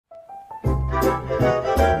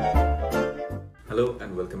Hello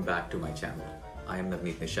and welcome back to my channel. I am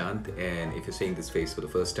Navneet Nishant, and if you're seeing this face for the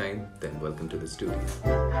first time, then welcome to the studio.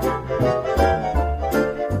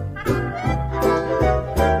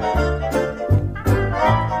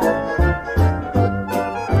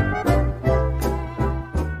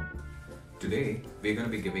 Today, we're going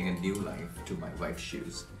to be giving a new life to my wife's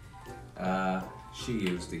shoes. She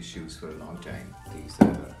used these shoes for a long time. These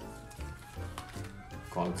are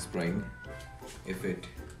Pollock spring. If it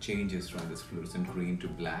changes from this fluorescent green to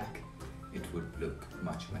black, it would look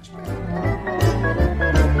much better.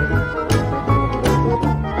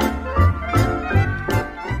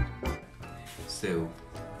 So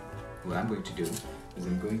what I'm going to do is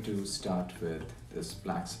I'm going to start with this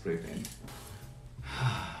black spray paint.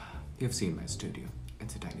 You've seen my studio.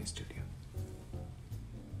 It's a tiny studio.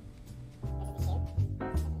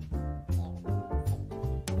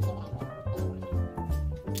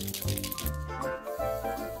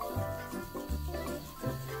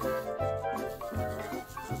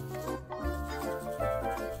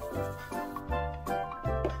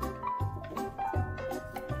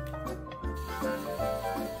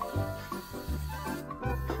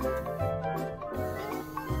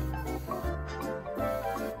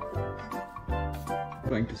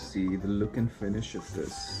 Trying to see the look and finish of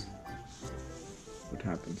this. What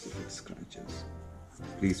happens if it scratches?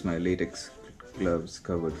 Please, my latex gloves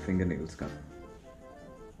covered fingernails come.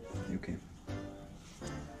 Okay.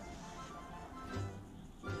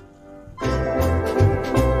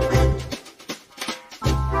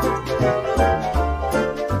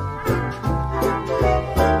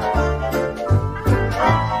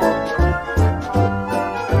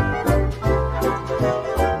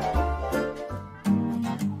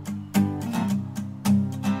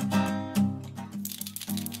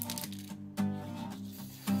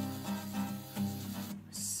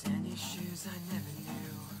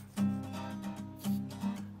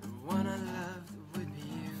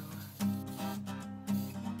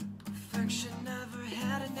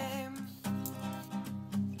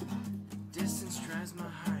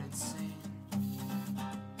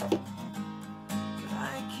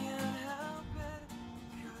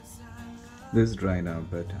 This is dry now,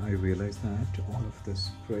 but I realized that all of the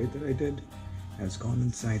spray that I did has gone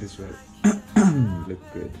inside as well. Look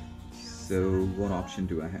good. So what option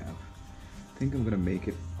do I have? I think I'm gonna make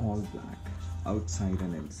it all black, outside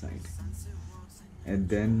and inside, and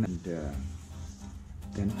then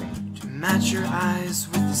paint. To match your eyes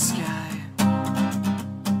with the sky,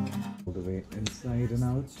 all the way inside and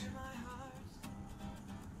out.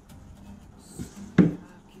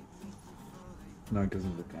 Now it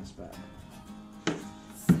doesn't look as bad.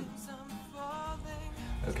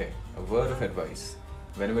 Okay, a word of advice.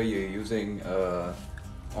 Whenever you're using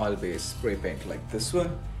oil-based spray paint like this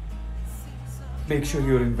one, make sure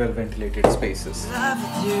you're in well-ventilated spaces.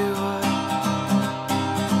 love you.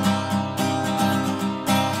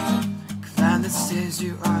 Cloud that says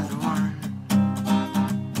you are the one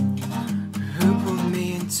who pulled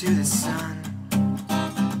me into the sun.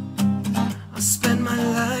 I'll spend my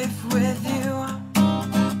life with you,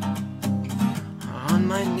 on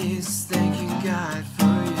my knees thanking God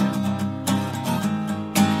for you.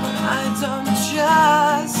 But I don't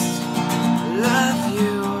just love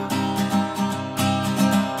you,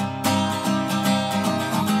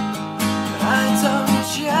 but I don't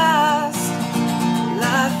just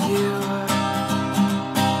love you.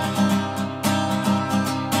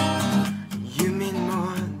 You mean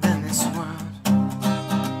more than this world.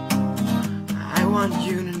 I want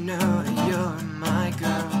you to know you're my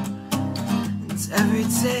girl. Every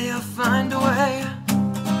day I'll find a way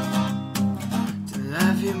to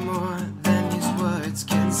love you more than these words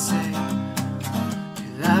can say. To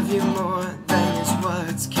love you more than these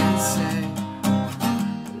words can say.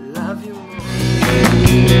 To love you more.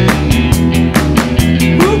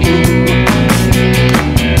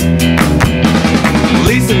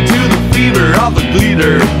 Listen to the fever of the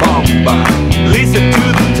glitter bomba. Listen to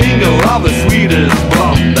the tingle of the sweetest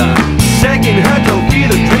blonda. Shaking her toe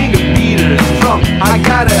feet, a drink of Peter's drum. I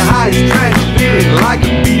got a high stretch feeling like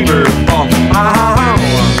a beaver bomb.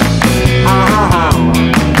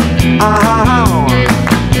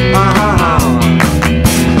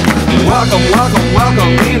 Welcome, welcome,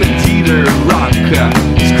 welcome in a teeter rock.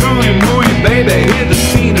 Screwy mooey baby, hit the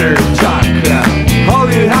cedar jock. All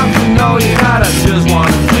you have to know is that I just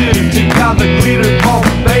want to take out the glitter bomb,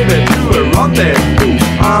 baby, to a rendezvous.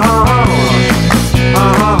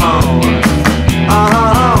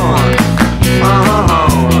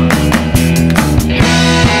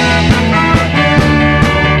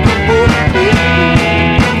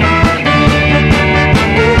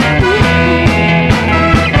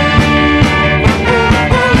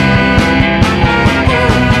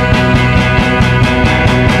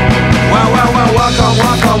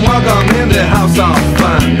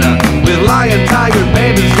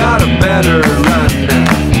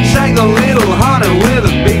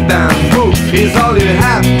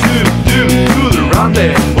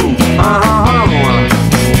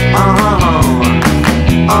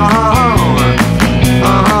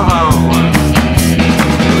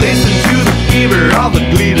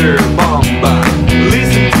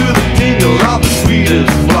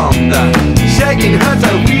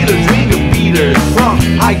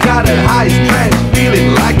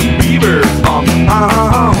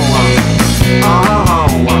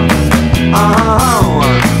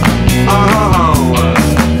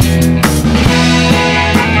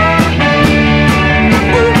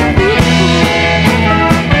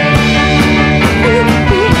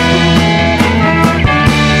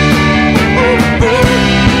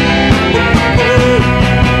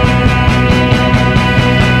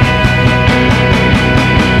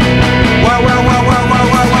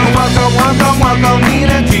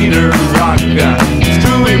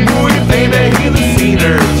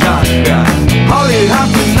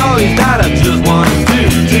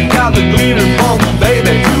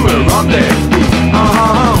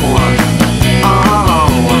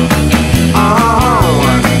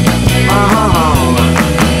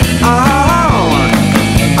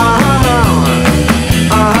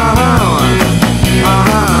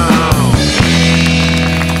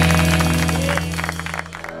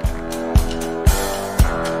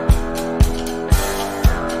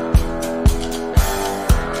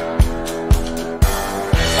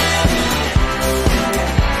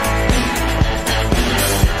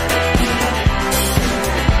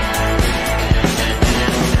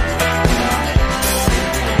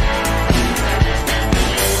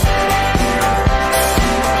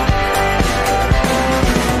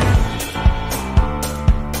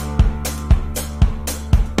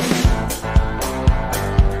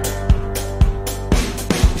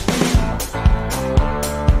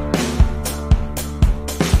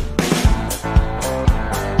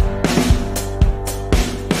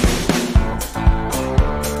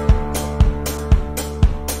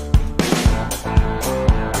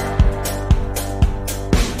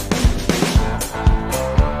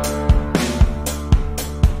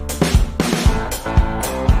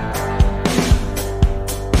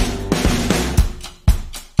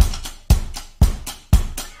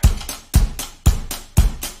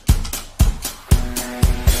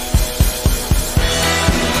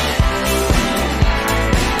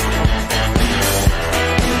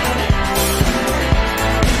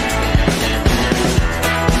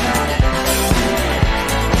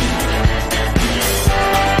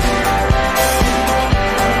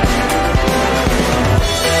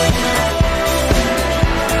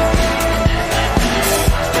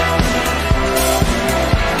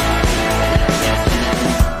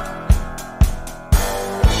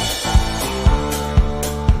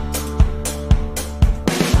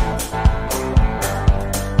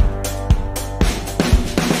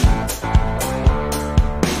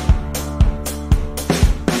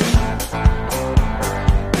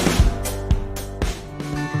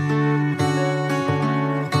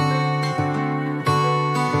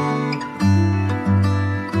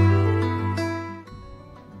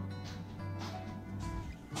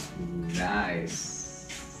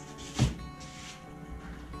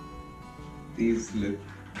 shoes look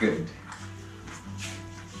good.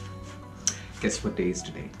 Guess what day is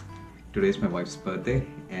today? Today is my wife's birthday,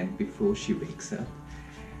 and before she wakes up,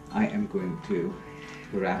 I am going to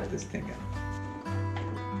wrap this thing up.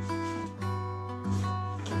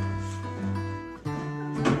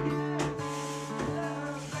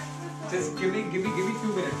 Just give me 2 minutes, baby. Give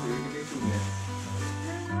me 2 minutes.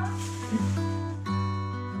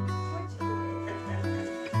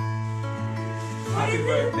 Happy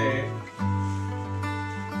birthday.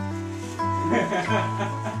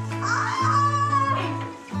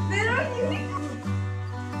 They're not unique.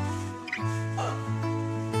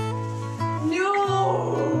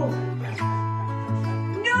 No!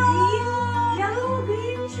 No! Yellow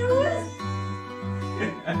green shoes?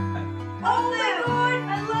 Oh my god,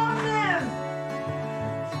 I love them!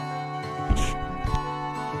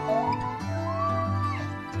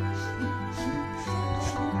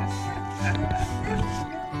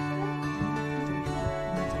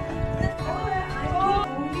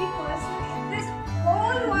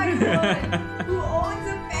 Who owns a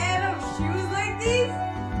pair of shoes like these?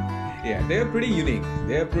 Yeah, they're pretty unique.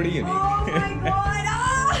 They're pretty unique. Oh my god!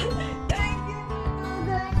 Ah! Thank you!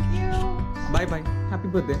 Thank you! Bye bye. Happy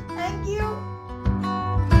birthday. Thank